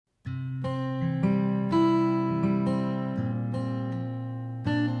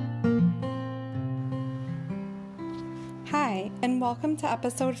and welcome to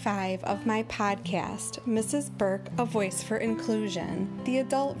episode 5 of my podcast, Mrs. Burke, A Voice for Inclusion, the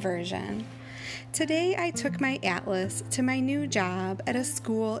adult version. Today I took my Atlas to my new job at a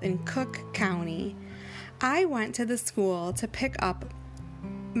school in Cook County. I went to the school to pick up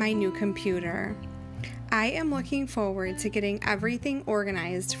my new computer. I am looking forward to getting everything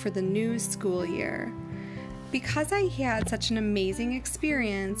organized for the new school year. Because I had such an amazing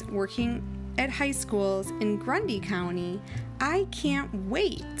experience working at high schools in Grundy County, I can't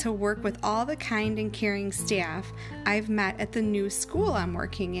wait to work with all the kind and caring staff I've met at the new school I'm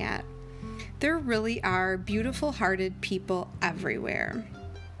working at. There really are beautiful-hearted people everywhere.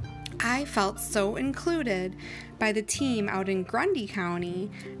 I felt so included by the team out in Grundy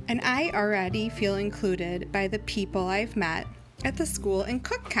County, and I already feel included by the people I've met at the school in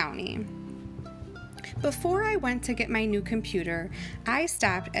Cook County. Before I went to get my new computer, I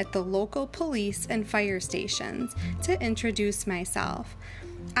stopped at the local police and fire stations to introduce myself.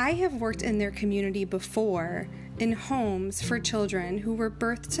 I have worked in their community before, in homes for children who were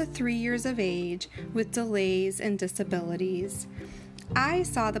birthed to 3 years of age with delays and disabilities. I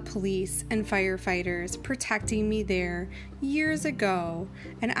saw the police and firefighters protecting me there years ago,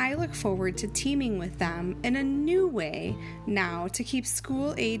 and I look forward to teaming with them in a new way now to keep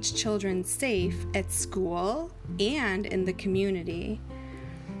school-age children safe at school and in the community.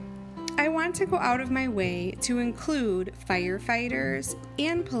 I want to go out of my way to include firefighters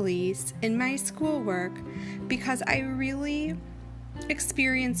and police in my schoolwork because I really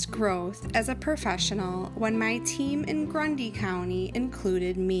experienced growth as a professional when my team in Grundy County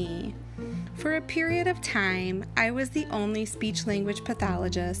included me. For a period of time, I was the only speech-language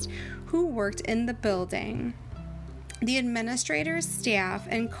pathologist who worked in the building. The administrators, staff,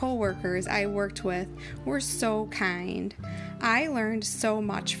 and co-workers I worked with were so kind. I learned so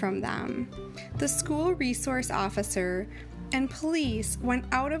much from them. The school resource officer and police went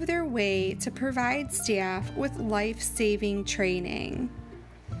out of their way to provide staff with life-saving training.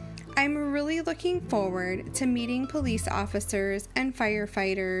 I'm really looking forward to meeting police officers and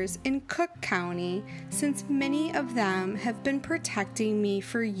firefighters in Cook County since many of them have been protecting me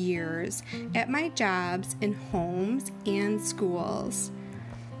for years at my jobs in homes and schools.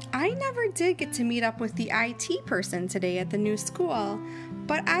 I never did get to meet up with the IT person today at the new school,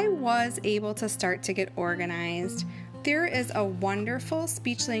 but I was able to start to get organized. There is a wonderful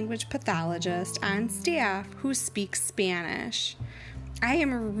speech-language pathologist on staff who speaks Spanish. I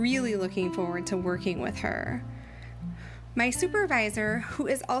am really looking forward to working with her. My supervisor, who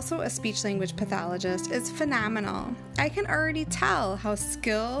is also a speech-language pathologist, is phenomenal. I can already tell how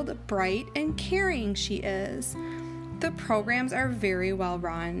skilled, bright, and caring she is. The programs are very well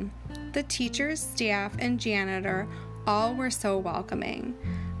run. The teachers, staff, and janitor all were so welcoming.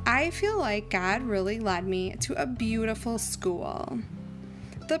 I feel like God really led me to a beautiful school.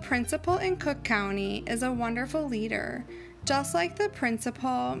 The principal in Cook County is a wonderful leader, just like the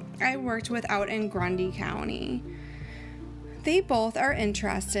principal I worked with out in Grundy County. They both are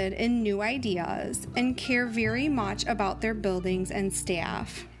interested in new ideas and care very much about their buildings and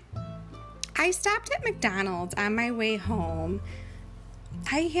staff. I stopped at McDonald's on my way home.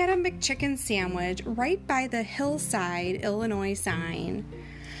 I had a McChicken sandwich right by the Hillside, Illinois sign.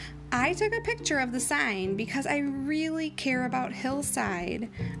 I took a picture of the sign because I really care about Hillside.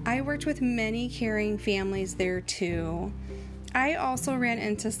 I worked with many caring families there too. I also ran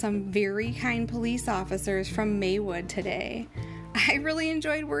into some very kind police officers from Maywood today. I really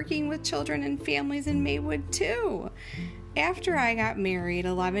enjoyed working with children and families in Maywood too. After I got married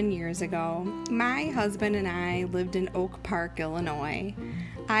 11 years ago, my husband and I lived in Oak Park, Illinois.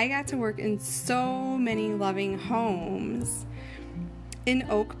 I got to work in so many loving homes. In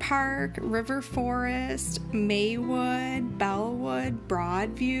Oak Park, River Forest, Maywood, Bellwood,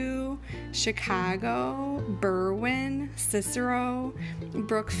 Broadview, Chicago, Berwyn, Cicero,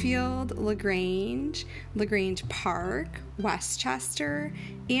 Brookfield, LaGrange Park, Westchester,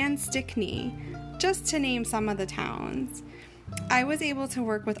 and Stickney, just to name some of the towns. I was able to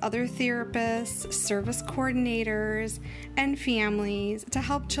work with other therapists, service coordinators, and families to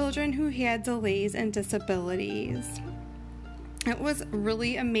help children who had delays and disabilities. It was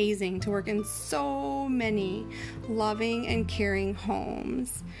really amazing to work in so many loving and caring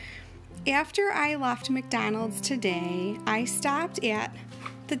homes. After I left McDonald's today, I stopped at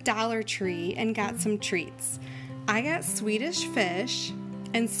the Dollar Tree and got some treats. I got Swedish fish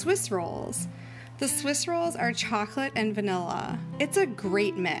and Swiss rolls. The Swiss rolls are chocolate and vanilla. It's a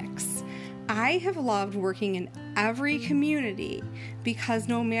great mix. I have loved working in every community because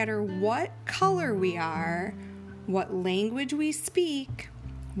no matter what color we are, what language we speak,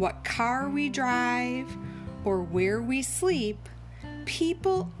 what car we drive, or where we sleep,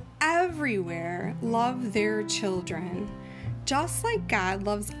 people everywhere love their children. Just like God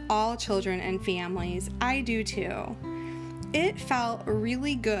loves all children and families, I do too. It felt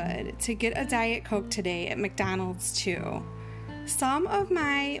really good to get a Diet Coke today at McDonald's too. Some of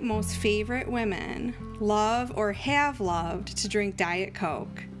my most favorite women love or have loved to drink Diet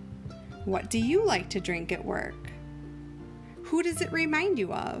Coke. What do you like to drink at work? Who does it remind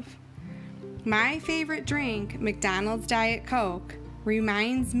you of? My favorite drink, McDonald's Diet Coke,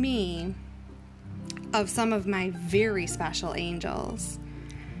 reminds me of some of my very special angels.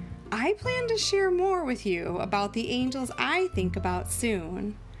 I plan to share more with you about the angels I think about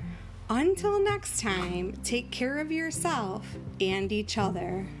soon. Until next time, take care of yourself and each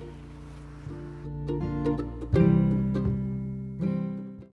other.